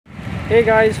Hey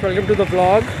guys, welcome to the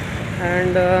vlog.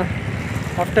 And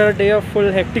after a day of full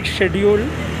hectic schedule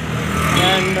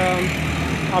and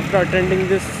after attending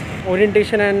this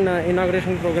orientation and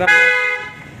inauguration program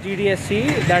of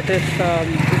GDSC, that is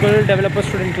Google Developer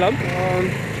Student Club.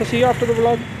 So see you after the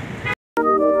vlog.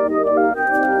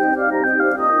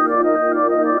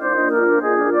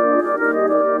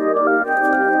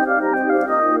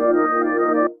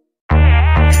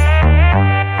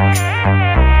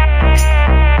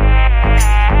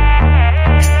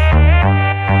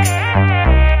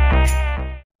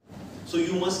 So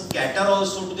you must cater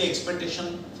also to the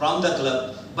expectation from the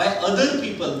club by other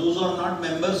people, those who are not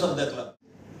members of the club.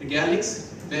 The Galaxy,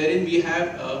 wherein we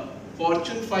have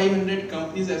Fortune 500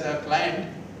 companies as our client,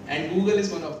 and Google is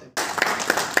one of them.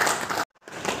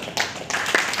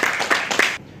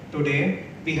 Today,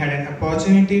 we had an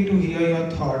opportunity to hear your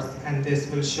thoughts, and this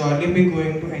will surely be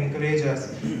going to encourage us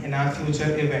in our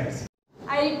future events.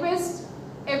 I request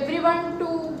everyone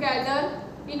to gather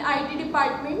in IT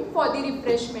department for the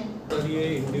refreshment. कल ये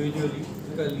individually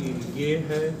कल ये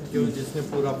है जो जिसने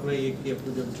पूरा अपना ये किया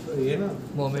प्रोजेक्ट ये ना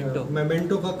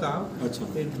मोमेंटो का काम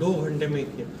ये 2 घंटे में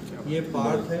किया। ये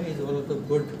पार्थ है is one of the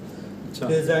good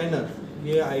designer,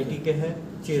 ये आईटी के हैं।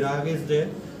 चिराग इज देयर,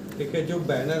 ठीक है। जो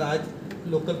बैनर आज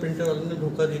लोकल प्रिंटर वालों ने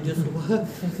धोखा दीजिए सुबह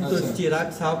तो चिराग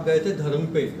साहब गए थे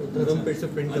धर्मपेट से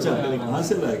प्रिंट करवा कहाँ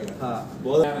से लाया गया? हाँ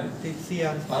बहुत सी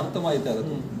यार पार्थ तो माहिती आहे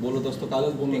बोलो दोस्तों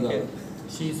कालच बोलून गया।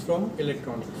 She is from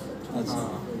electronics.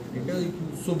 ठीक है,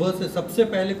 सुबह से सबसे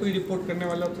पहले कोई रिपोर्ट करने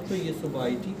वाला था तो ये सुबह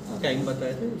आई थी, टाइम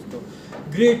बताए थे उसको।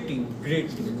 Great team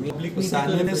public.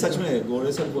 सानिया ने सच में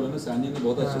गोरे सर बोले ना, सानिया ने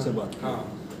बहुत अच्छे से बात की।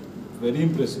 वेरी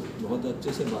इंप्रेसिव, बहुत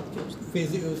अच्छे से बात की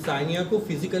उसने। सानिया को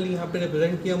फिजिकली यहाँ पे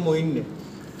रिप्रेजेंट किया मोइन ने।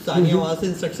 सानिया वहाँ से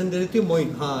इंस्ट्रक्शन दे रही थी, मोइन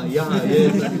हाँ यहाँ ये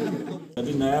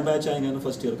अभी नया बैच आएंगे ना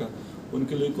फर्स्ट ईयर का,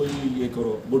 उनके लिए कोई ये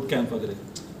करो बुट कैंप वगैरह,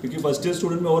 क्योंकि फर्स्ट ईयर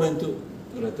स्टूडेंट में और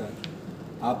रहता है।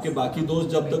 आपके बाकी दोस्त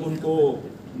जब तक उनको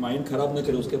माइंड खराब न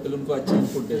करे उसके पहले उनको अच्छा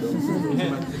इनपुट दे दो।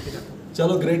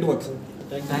 चलो great work.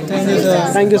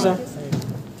 Thank you sir.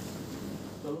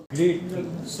 Great.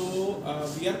 So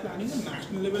we are planning a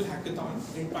national level hackathon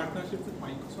in partnership with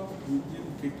Microsoft, Google,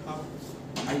 GitHub,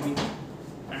 IBM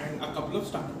and a couple of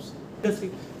startups.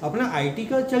 अपना आईटी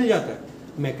का चल जाता है,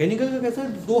 मैकेनिकल का कैसा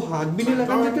 2 हाथ भी नहीं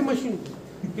लगा देते मशीन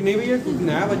कि नहीं भैया कुछ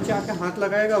नया बच्चा आके हाथ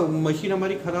लगाएगा, मशीन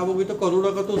हमारी खराब हो गई तो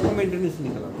करोड़ों का तो उसका मेंटेनेंस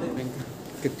निकला।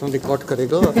 कितना रिकॉर्ड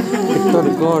करेगा, कितना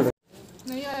रिकॉर्ड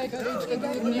नहीं आएगा,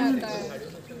 नहीं आता है।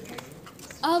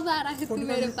 अब आ रहा है तू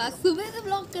मेरे पास, सुबह से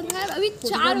ब्लॉग कर रहा है, अभी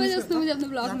 4 बजे उसने मुझे अपना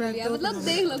ब्लॉग कर लिया। मतलब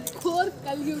देख लो खोर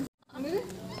कलयुग।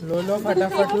 लो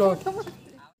फटाफट लो।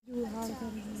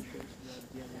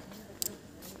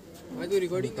 मैं तो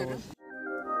रिकॉर्डिंग कर रहा हूँ।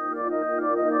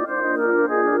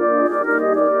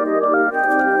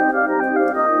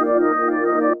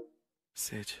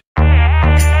 Sage.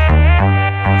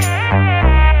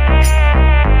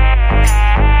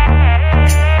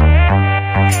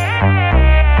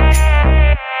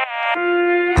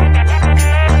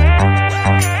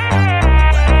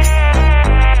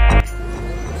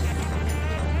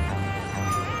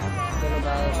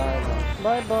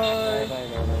 Bye bye.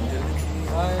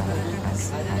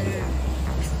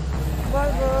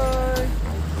 Bye bye.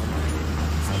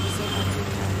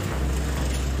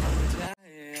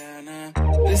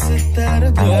 Sitar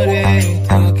धोरे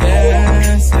तो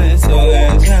कैसे सोए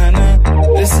जाना,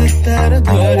 सितार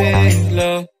धोरे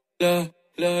लो लो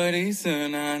लोरी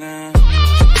सुनाना।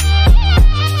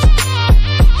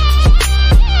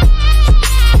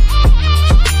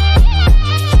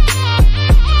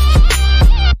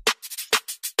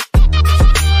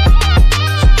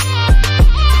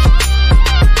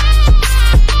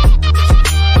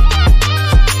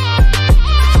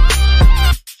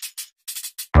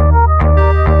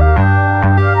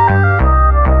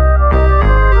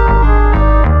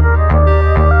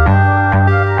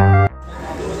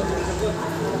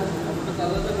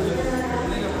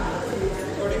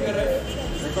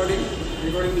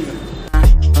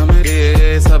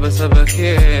 सब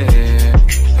के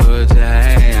हो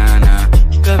जाए आना,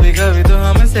 कभी कभी तो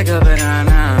हमसे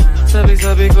घबराना, सभी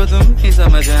को तुम ही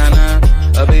समझाना,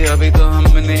 अभी अभी तो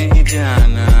हमने ही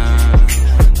जाना।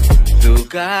 तू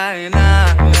कायना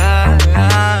कायना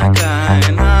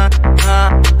कायना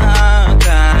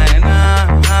कायना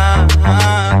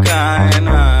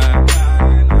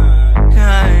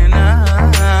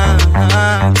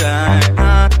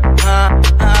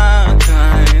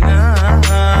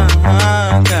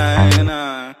कायना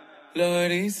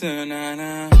लोरी सुनाना।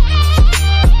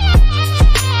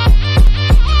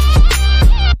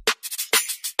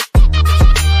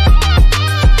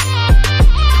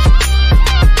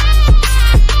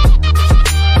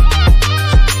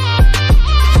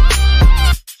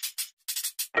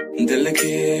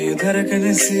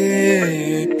 धड़कन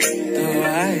से तो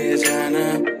आए जाना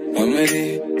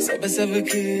हमारी सब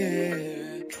की।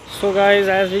 So guys,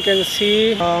 as we can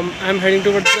see, I'm heading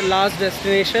towards the last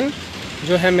destination,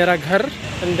 जो है मेरा घर,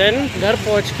 and then घर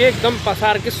पहुँच के एकदम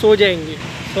पसार के सो जाएंगे.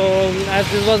 So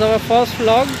as this was our first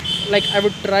vlog, like I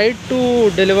would try to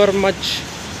deliver much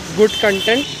good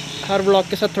content. Her vlog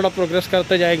के साथ थोड़ा progress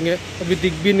करते जाएंगे. अभी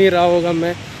दिख भी नहीं रहा होगा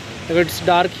मैं, it's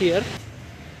dark here.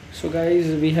 So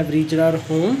guys, we have reached our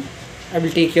home. I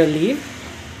will take your leave.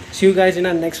 See you guys in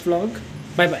our next vlog.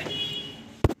 Bye bye.